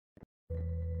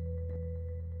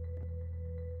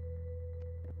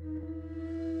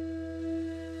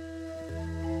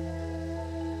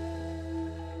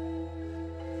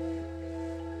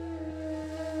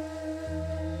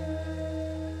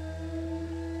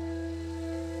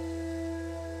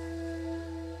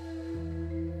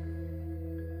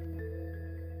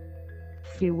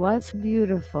She was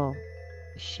beautiful,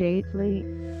 shapely,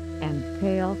 and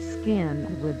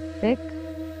pale-skinned with thick,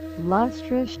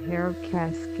 lustrous hair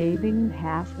cascading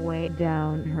halfway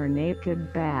down her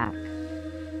naked back.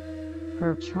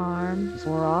 Her charms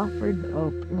were offered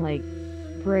openly,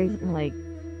 brazenly,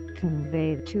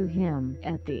 conveyed to him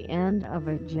at the end of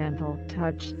a gentle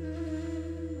touch.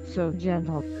 So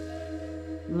gentle,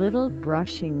 little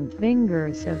brushing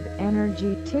fingers of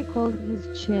energy tickled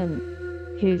his chin,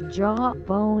 his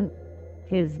jawbone,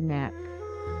 his neck.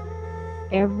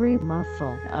 Every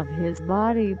muscle of his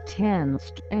body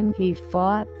tensed and he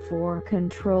fought for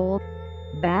control,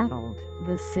 battled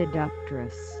the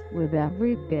seductress with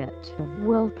every bit of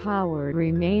willpower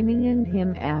remaining in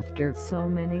him after so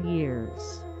many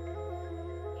years.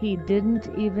 He didn't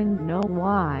even know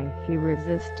why he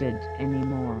resisted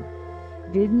anymore,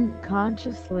 didn't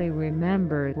consciously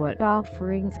remember what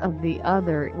offerings of the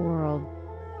other world,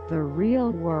 the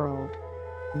real world,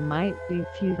 might be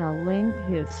fueling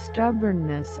his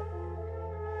stubbornness.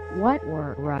 What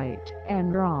were right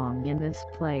and wrong in this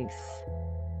place?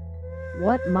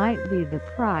 What might be the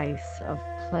price of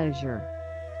pleasure?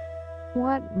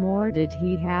 What more did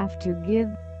he have to give?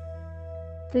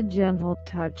 The gentle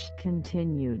touch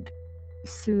continued,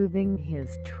 soothing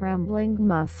his trembling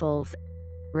muscles,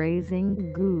 raising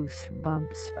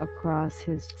goosebumps across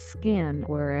his skin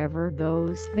wherever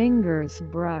those fingers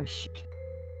brushed,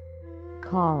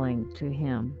 calling to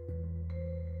him,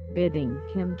 bidding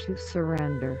him to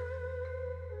surrender.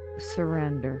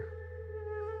 Surrender.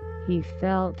 He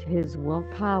felt his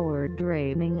willpower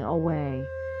draining away,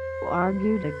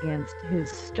 argued against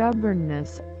his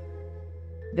stubbornness.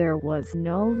 There was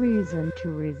no reason to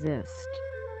resist.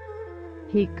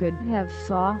 He could have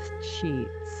soft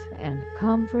sheets and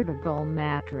comfortable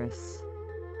mattress.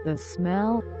 The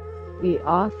smell, the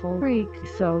awful reek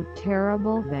so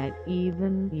terrible that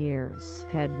even years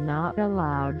had not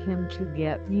allowed him to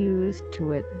get used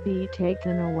to it, be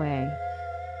taken away.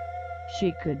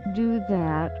 She could do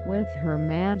that with her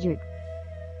magic.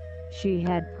 She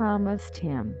had promised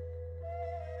him.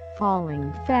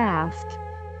 Falling fast,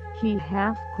 he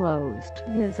half closed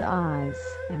his eyes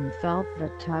and felt the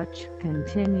touch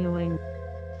continuing,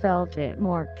 felt it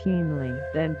more keenly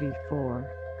than before.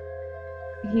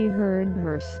 He heard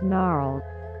her snarl,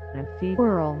 a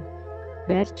feral,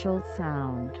 bestial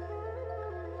sound.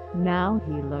 Now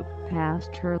he looked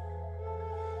past her.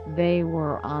 They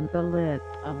were on the lip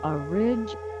of a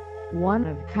ridge, one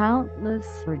of countless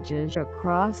ridges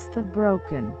across the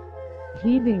broken,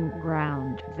 heaving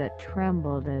ground that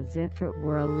trembled as if it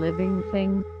were a living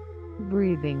thing,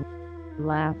 breathing,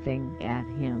 laughing at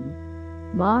him,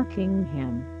 mocking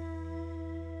him.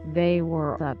 They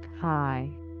were up high.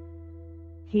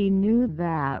 He knew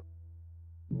that.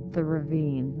 The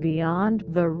ravine beyond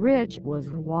the ridge was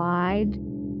wide,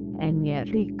 and yet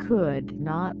he could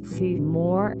not see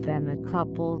more than a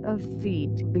couple of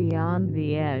feet beyond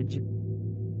the edge.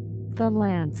 The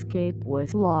landscape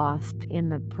was lost in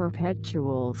the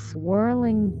perpetual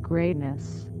swirling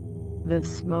grayness, the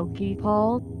smoky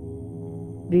pall,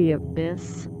 the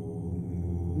abyss.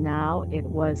 Now it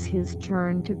was his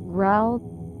turn to growl,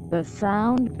 the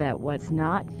sound that was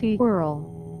not feral,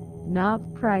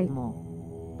 not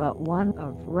primal, but one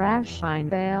of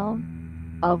rationale,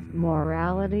 of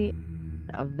morality,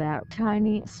 of that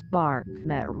tiny spark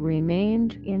that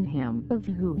remained in him of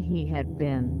who he had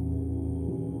been.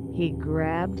 He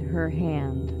grabbed her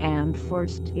hand and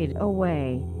forced it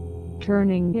away,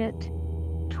 turning it,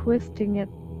 twisting it.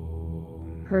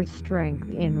 Her strength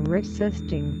in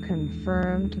resisting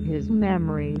confirmed his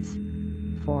memories,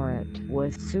 for it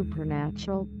was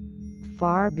supernatural,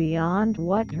 far beyond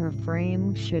what her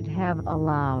frame should have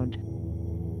allowed.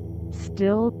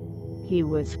 Still, he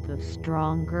was the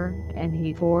stronger, and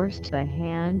he forced the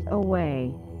hand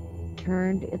away,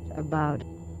 turned it about,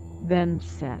 then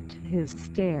set his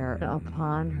stare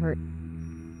upon her.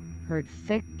 Her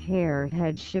thick hair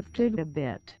had shifted a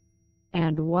bit,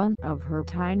 and one of her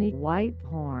tiny white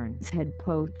horns had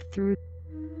poked through.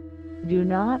 "Do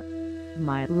not,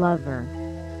 my lover,"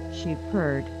 she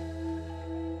purred.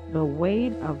 The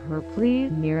weight of her plea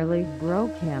nearly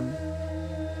broke him.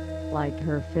 Like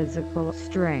her physical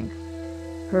strength,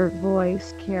 her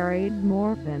voice carried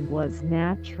more than was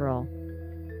natural.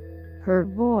 Her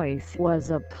voice was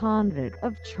a conduit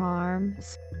of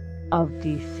charms, of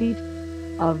deceit,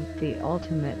 of the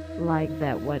ultimate light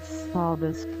that what saw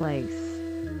this place.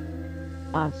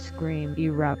 A scream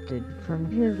erupted from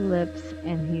his lips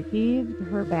and he heaved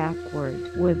her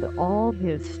backward with all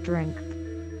his strength,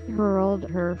 hurled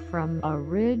her from a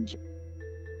ridge.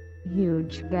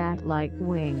 Huge bat-like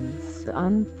wings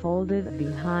unfolded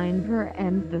behind her,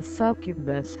 and the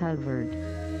succubus hovered,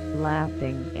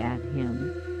 laughing at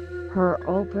him, her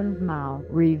open mouth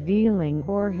revealing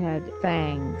forehead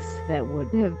fangs that would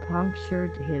have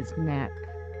punctured his neck.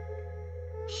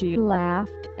 She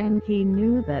laughed, and he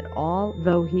knew that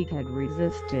although he had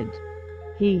resisted,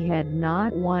 he had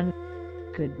not won,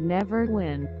 could never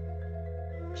win.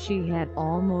 She had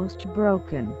almost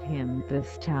broken him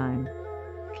this time,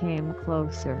 came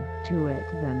closer to it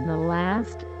than the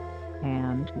last,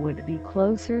 and would be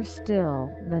closer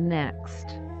still the next.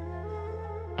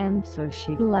 And so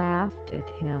she laughed at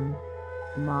him,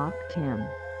 mocked him,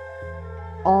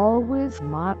 always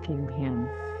mocking him.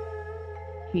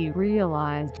 He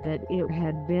realized that it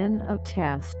had been a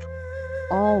test,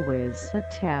 always a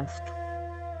test.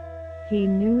 He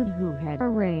knew who had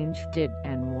arranged it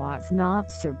and was not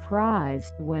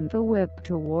surprised when the whip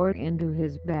tore into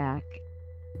his back,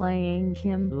 laying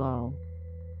him low.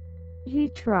 He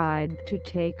tried to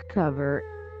take cover,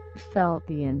 felt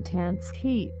the intense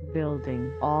heat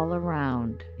building all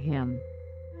around him,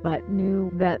 but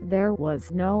knew that there was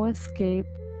no escape.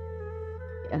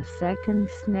 A second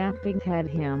snapping had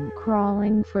him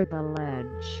crawling for the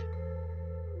ledge.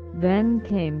 Then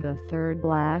came the third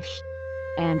lash,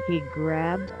 and he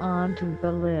grabbed onto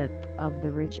the lip of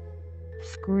the ridge,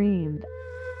 screamed,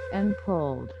 and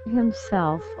pulled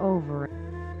himself over,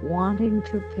 wanting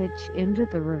to pitch into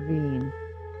the ravine,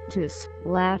 to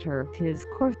splatter his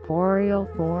corporeal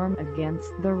form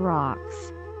against the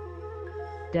rocks.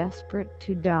 Desperate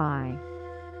to die.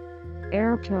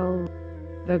 Erto,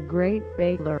 the great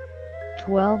baler,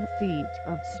 12 feet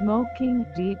of smoking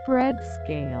deep red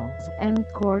scales and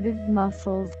corded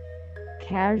muscles,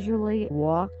 casually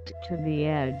walked to the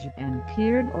edge and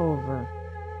peered over.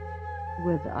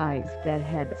 With eyes that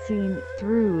had seen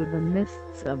through the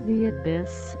mists of the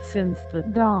abyss since the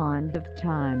dawn of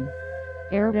time,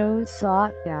 Erdo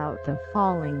sought out the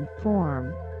falling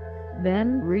form,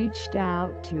 then reached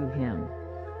out to him.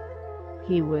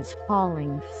 He was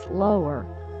falling slower.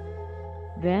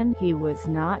 Then he was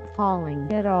not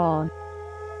falling at all.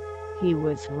 He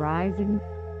was rising,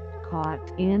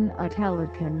 caught in a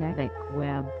telekinetic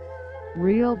web,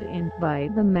 reeled in by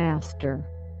the master.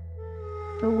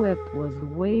 The whip was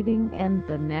waiting, and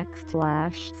the next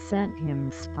lash sent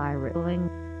him spiraling,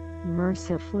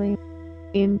 mercifully,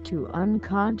 into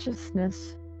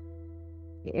unconsciousness.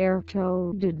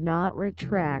 Erto did not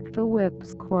retract the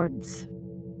whip's cords.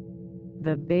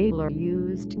 The baler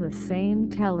used the same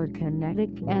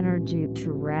telekinetic energy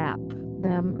to wrap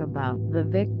them about the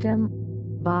victim,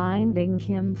 binding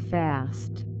him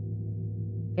fast.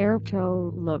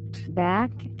 Erto looked back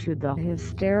to the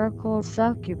hysterical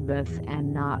succubus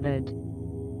and nodded.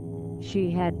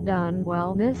 She had done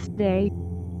well this day.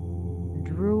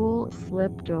 Drool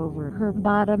slipped over her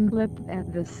bottom lip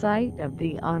at the sight of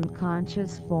the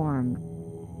unconscious form.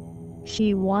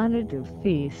 She wanted to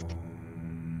feast.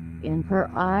 In her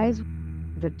eyes,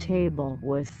 the table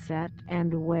was set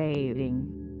and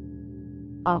waiting.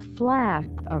 A flap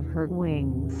of her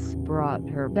wings brought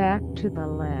her back to the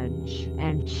ledge,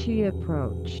 and she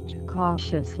approached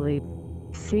cautiously,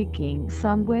 seeking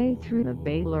some way through the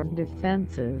baler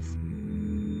defenses.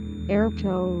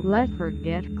 Erto let her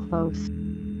get close,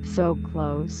 so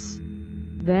close,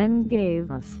 then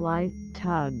gave a slight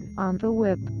tug on the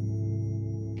whip.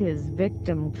 His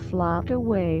victim flopped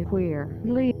away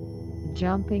queerly,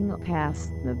 jumping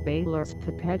past the baler's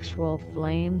perpetual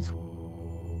flames.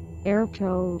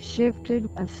 Erto shifted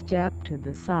a step to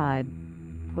the side,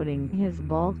 putting his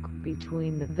bulk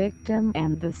between the victim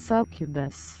and the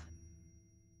succubus.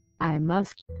 "I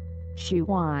must," she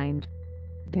whined,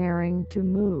 daring to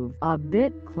move a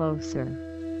bit closer,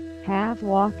 half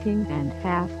walking and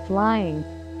half flying.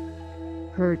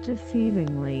 Her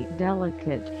deceivingly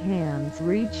delicate hands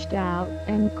reached out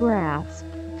and grasped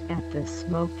at the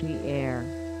smoky air.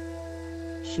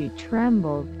 She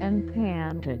trembled and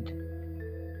panted.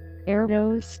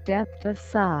 Erdo stepped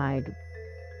aside.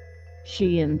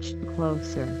 She inched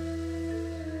closer.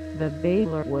 The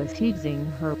baler was teasing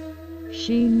her,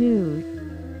 she knew,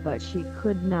 but she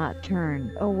could not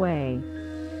turn away,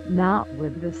 not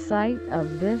with the sight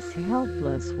of this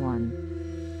helpless one.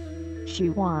 She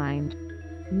whined,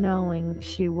 knowing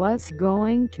she was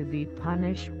going to be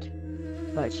punished,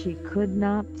 but she could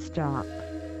not stop.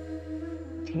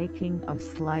 Taking a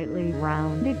slightly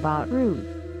roundabout route,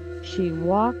 she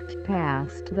walked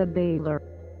past the baler.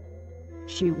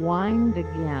 She whined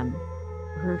again,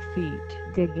 her feet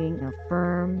digging a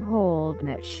firm hold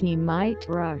that she might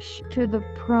rush to the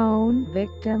prone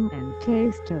victim and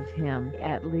taste of him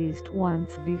at least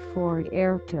once before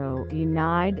Erto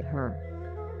denied her.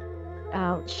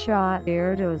 Out shot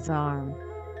Erto's arm,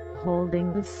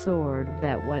 holding the sword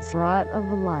that was wrought of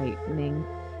lightning.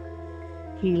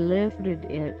 He lifted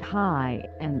it high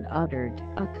and uttered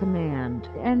a command,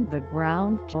 and the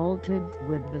ground jolted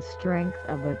with the strength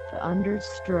of a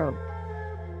thunderstroke.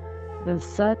 The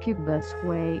succubus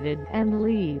waited and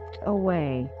leaped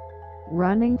away,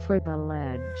 running for the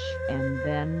ledge and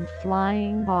then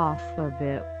flying off of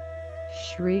it,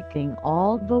 shrieking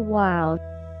all the while.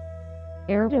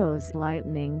 Erto's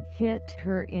lightning hit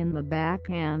her in the back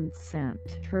and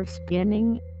sent her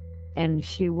spinning, and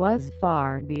she was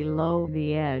far below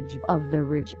the edge of the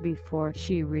ridge before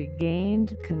she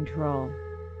regained control.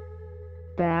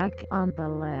 Back on the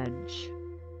ledge,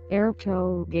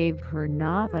 Erto gave her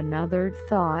not another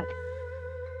thought.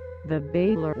 The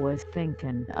Baylor was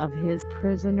thinking of his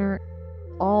prisoner,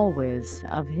 always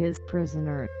of his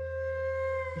prisoner.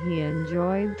 He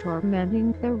enjoyed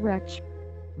tormenting the wretch,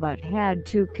 but had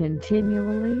to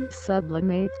continually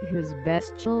sublimate his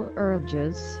bestial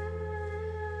urges.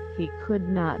 He could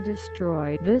not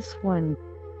destroy this one,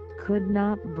 could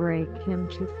not break him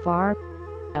too far,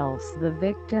 else the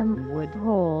victim would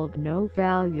hold no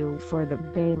value for the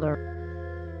Baylor.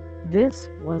 This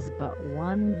was but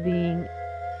one being,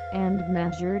 and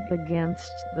measured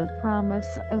against the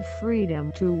promise of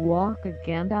freedom to walk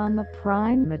again on the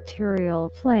prime material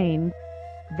plane,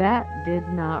 that did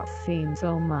not seem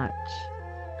so much.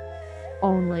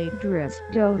 Only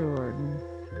Drisdodorn,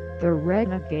 the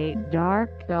renegade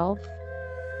dark elf,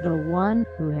 the one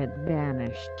who had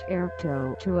banished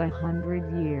Erto to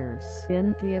 100 years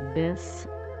in the abyss,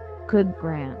 could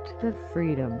grant the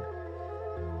freedom.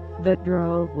 The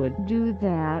Drow would do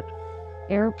that,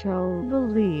 Erto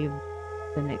believed,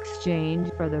 in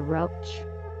exchange for the wretch.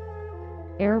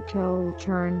 Erto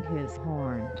turned his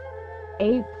horned,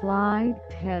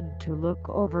 ape-like head to look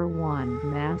over one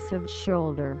massive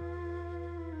shoulder.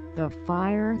 The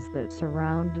fires that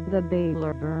surrounded the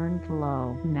Baylor burned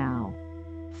low now,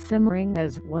 simmering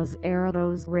as was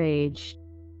Erto's rage.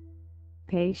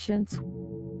 Patience,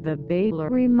 the Baylor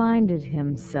reminded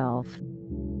himself.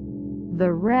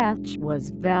 The wretch was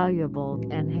valuable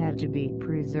and had to be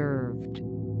preserved.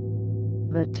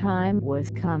 The time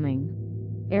was coming,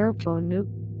 Erto knew.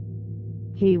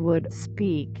 He would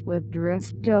speak with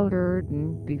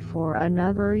Drisdodurden before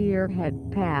another year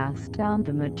had passed on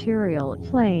the material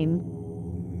plane.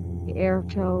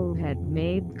 Erto had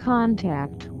made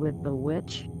contact with the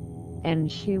witch,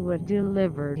 and she would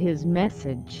deliver his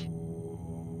message.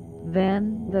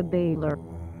 Then the Baylor,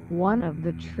 one of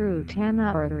the true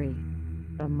Tanar'ri,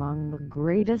 among the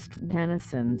greatest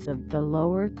denizens of the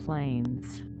lower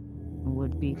plains,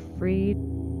 would be freed.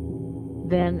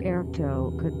 Then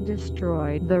Erto could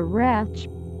destroy the wretch,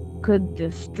 could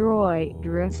destroy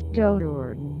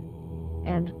Drisdodorn,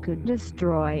 and could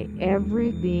destroy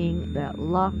every being that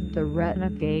loved the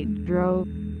renegade Drow.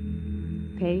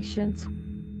 Patience